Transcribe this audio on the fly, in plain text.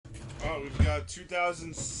Alright, we've got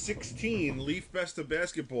 2016 Leaf Best of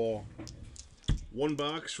Basketball. One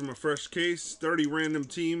box from a fresh case, 30 random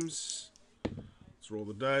teams. Let's roll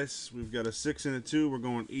the dice. We've got a 6 and a 2. We're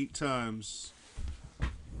going 8 times.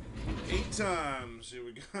 8 times. Here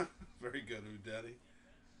we go. Very good, Who Daddy.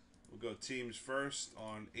 We'll go teams first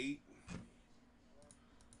on 8.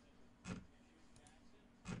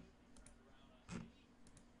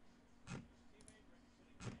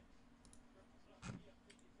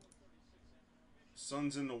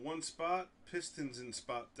 Suns in the 1 spot, Pistons in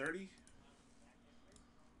spot 30.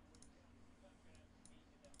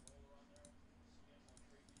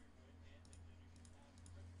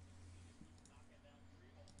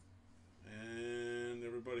 And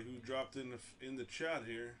everybody who dropped in the chat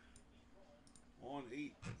here on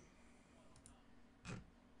 8.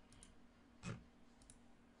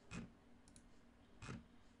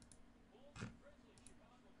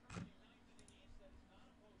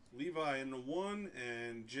 Levi in the 1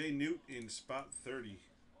 and Jay Newt in spot 30.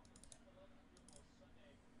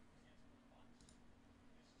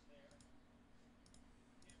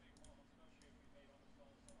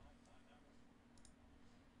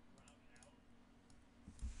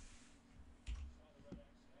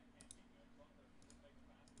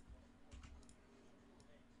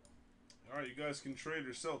 Alright, you guys can trade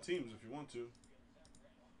or sell teams if you want to.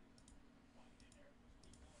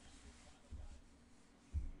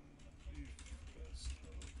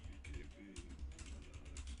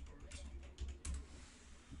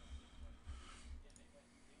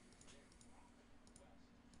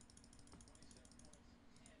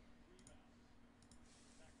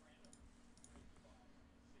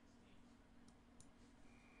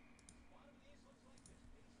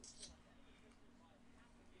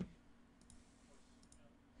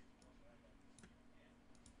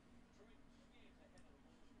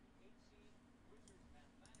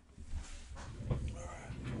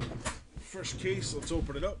 First case, let's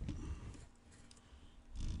open it up.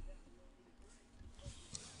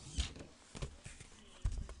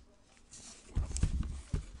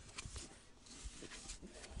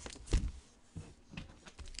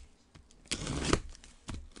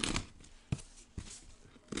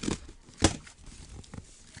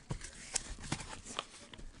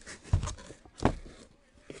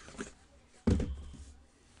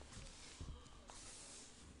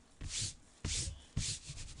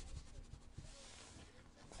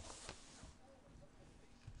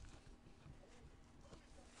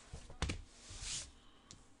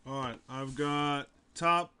 Alright, I've got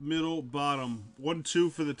top, middle, bottom. 1, 2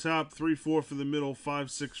 for the top, 3, 4 for the middle,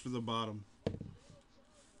 5, 6 for the bottom.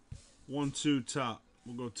 1, 2, top.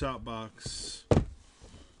 We'll go top box.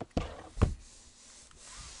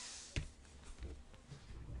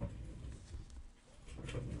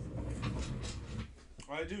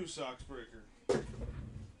 I do, Sox Breaker.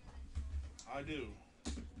 I do.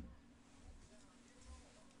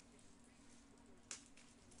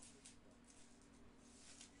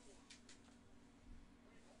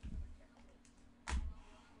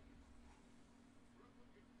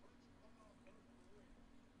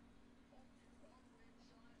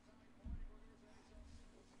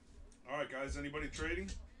 Alright, guys, anybody trading?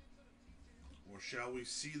 Or shall we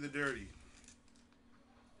see the dirty?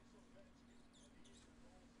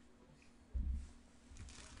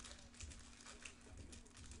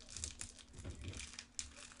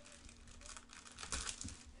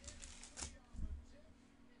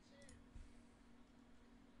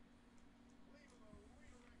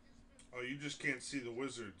 Oh, you just can't see the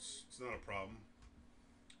Wizards. It's not a problem.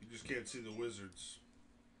 You just can't see the Wizards.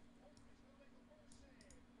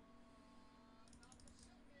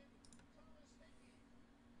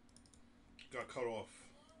 Got cut off.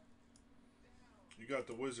 You got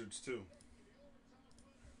the Wizards too.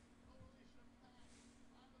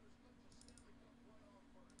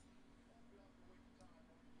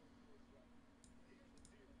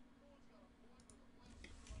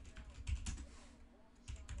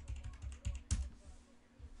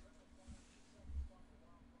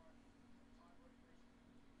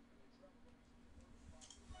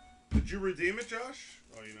 Did you redeem it, Josh?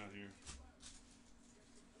 Oh, you're not here.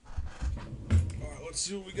 Alright, let's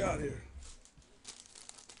see what we got here.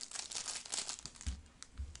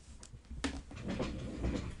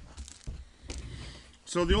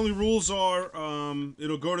 So the only rules are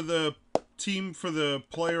it'll go to the team for the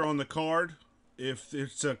player on the card. If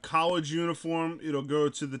it's a college uniform, it'll go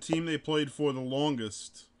to the team they played for the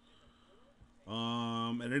longest.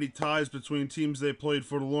 And any ties between teams they played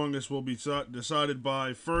for the longest will be decided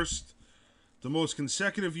by first, the most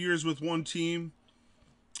consecutive years with one team,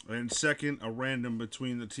 and second, a random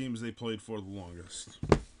between the teams they played for the longest.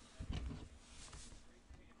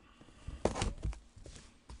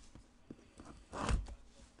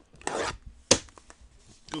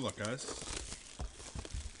 Good luck, guys.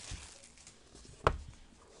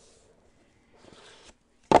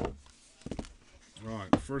 All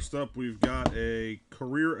right, first up, we've got a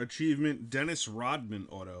career achievement Dennis Rodman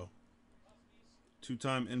auto.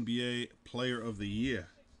 Two-time NBA Player of the Year.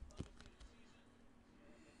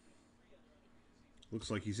 Looks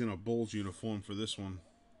like he's in a Bulls uniform for this one.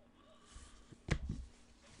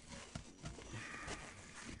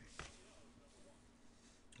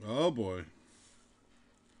 Oh, boy.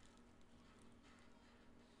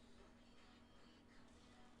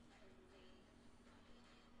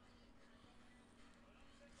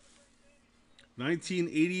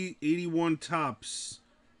 '80-'81 Topps.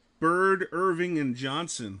 Bird, Irving, and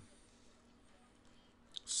Johnson.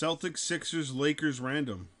 Celtics, Sixers, Lakers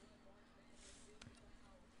random.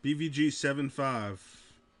 BVG 7.5.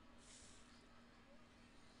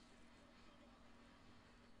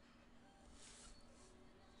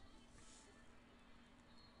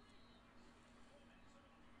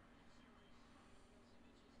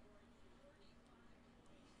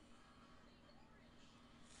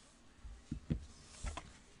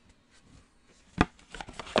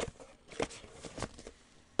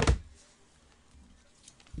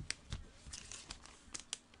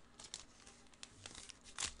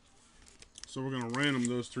 So we're going to random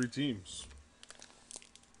those three teams.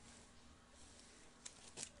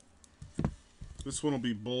 This one will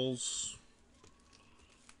be Bulls,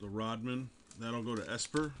 the Rodman. That'll go to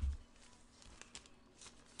Esper.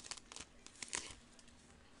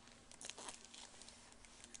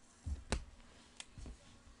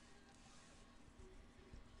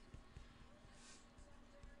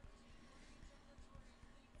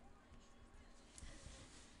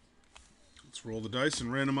 Let's roll the dice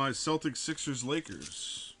and randomize Celtics, Sixers,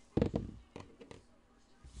 Lakers.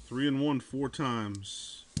 3 and 1 4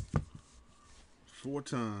 times. 4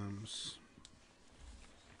 times.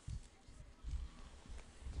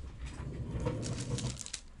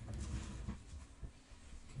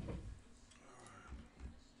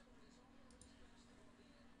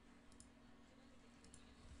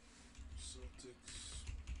 Celtics.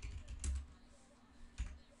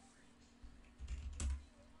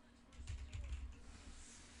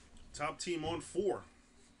 Top team on 4.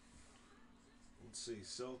 Let's see.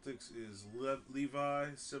 Celtics is Levi,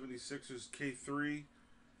 76ers K3,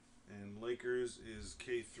 and Lakers is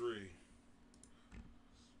K3.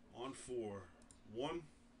 On 4. 1,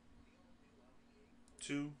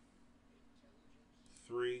 2,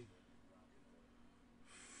 3.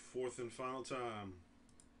 Fourth and final time.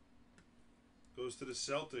 Goes to the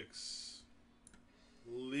Celtics.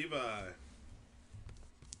 Levi.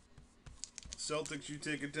 Celtics, you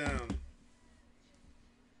take it down.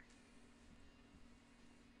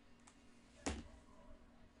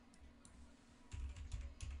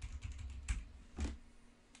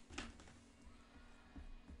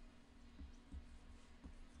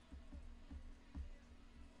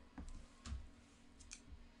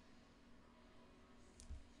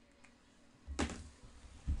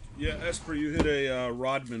 Yeah, Esper, you hit a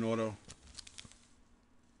Rodman auto.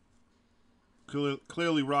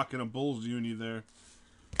 Clearly rocking a Bulls uni there.